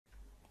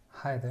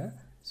Hi there.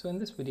 So in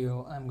this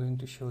video I'm going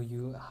to show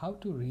you how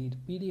to read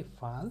PDF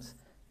files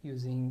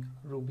using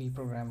Ruby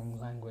programming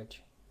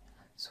language.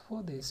 So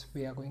for this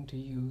we are going to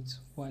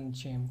use one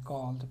gem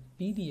called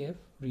PDF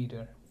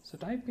Reader. So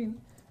type in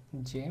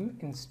gem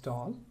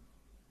install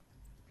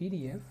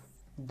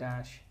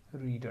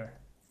PDF-reader.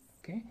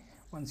 Okay,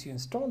 once you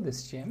install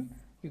this gem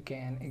you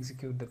can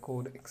execute the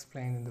code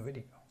explained in the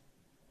video.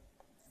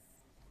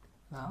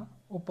 Now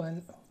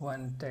open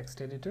one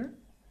text editor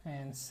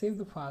and save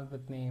the file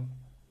with name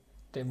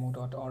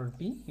demo.orb.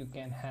 You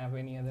can have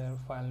any other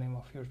file name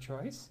of your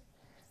choice.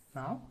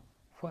 Now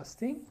first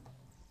thing,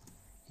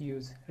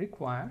 use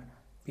require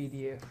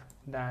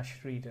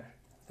PDF-reader.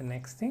 The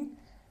next thing,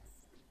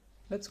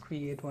 let's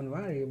create one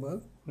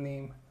variable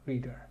name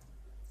reader.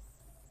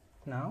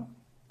 Now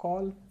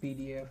call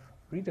PDF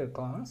reader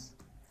class,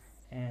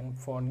 and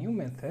for new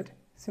method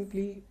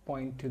simply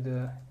point to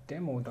the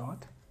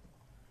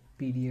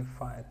demo.pdf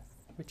file,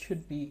 which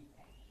should be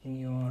in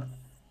your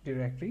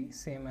directory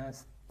same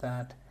as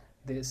that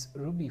this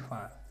Ruby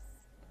file.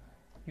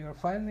 Your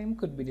file name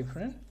could be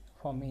different.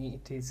 For me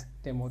it is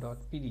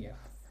demo.pdf.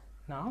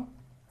 Now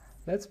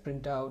let's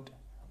print out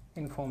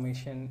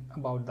information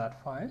about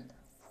that file.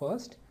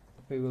 First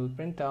we will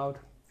print out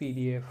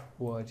PDF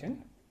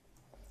version.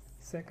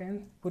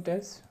 Second, put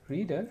as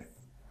reader.info.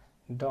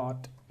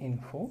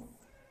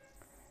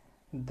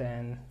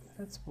 Then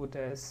let's put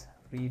as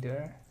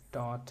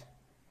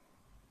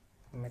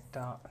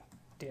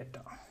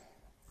reader.metadata.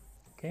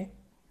 Okay,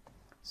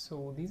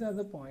 so these are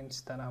the points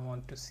that I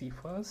want to see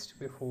first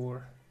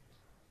before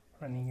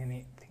running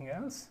anything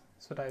else.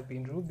 So type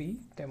in ruby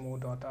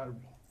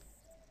demo.rb.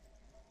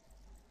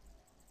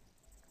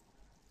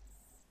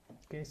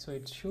 Okay, so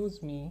it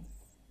shows me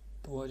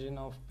the version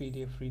of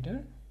PDF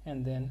reader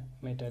and then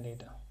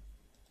metadata.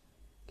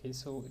 Okay,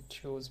 so it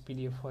shows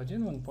PDF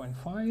version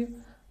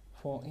 1.5.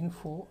 For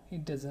info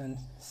it doesn't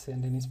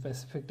send any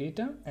specific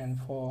data, and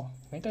for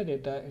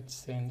metadata it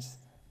sends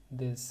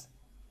this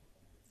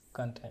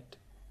content.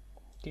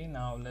 Okay,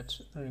 now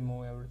let's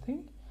remove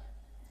everything,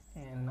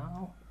 and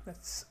now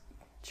let's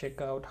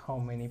check out how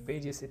many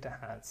pages it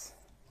has.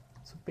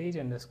 So page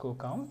underscore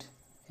count,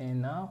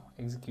 and now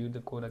execute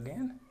the code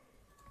again.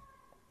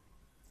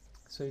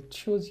 So it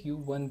shows you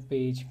one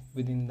page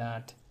within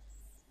that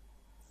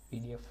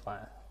PDF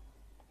file.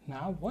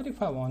 Now what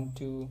if I want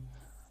to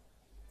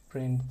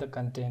print the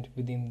content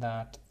within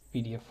that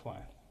PDF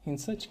file? In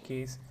such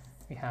case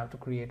we have to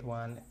create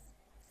one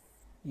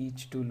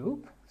each do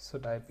loop. So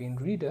type in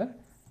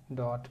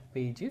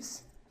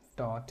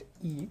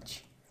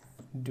reader.pages.each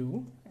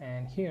do,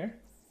 and here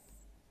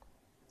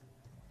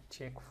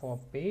check for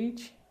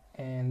page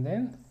and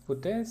then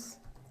put as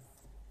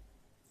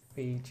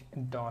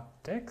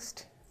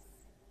page.text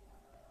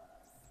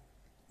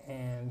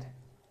and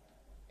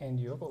end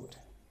your code.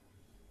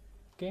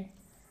 Okay,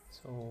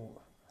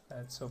 so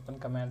let's open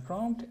command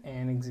prompt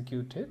and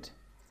execute it.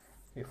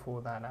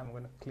 Before that I'm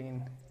going to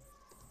clean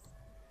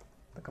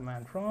the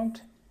command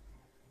prompt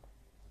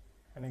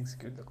and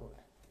execute the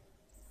code.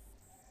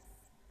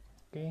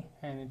 Okay,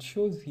 and it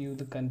shows you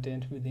the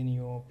content within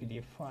your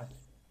PDF file.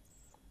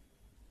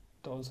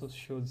 It also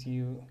shows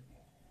you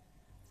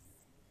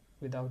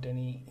without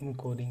any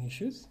encoding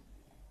issues,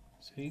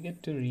 so you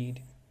get to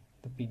read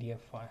the PDF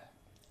file.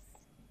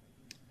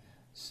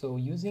 So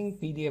using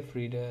PDF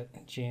reader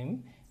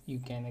gem you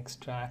can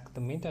extract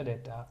the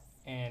metadata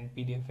and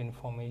PDF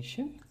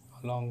information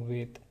along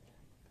with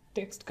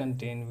text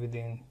content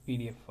within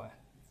PDF file.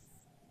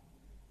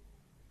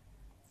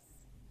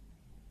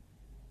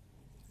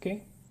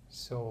 Okay,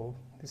 so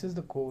this is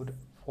the code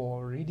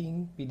for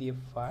reading PDF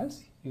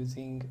files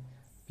using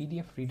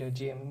PDF reader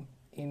gem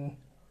in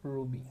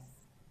Ruby.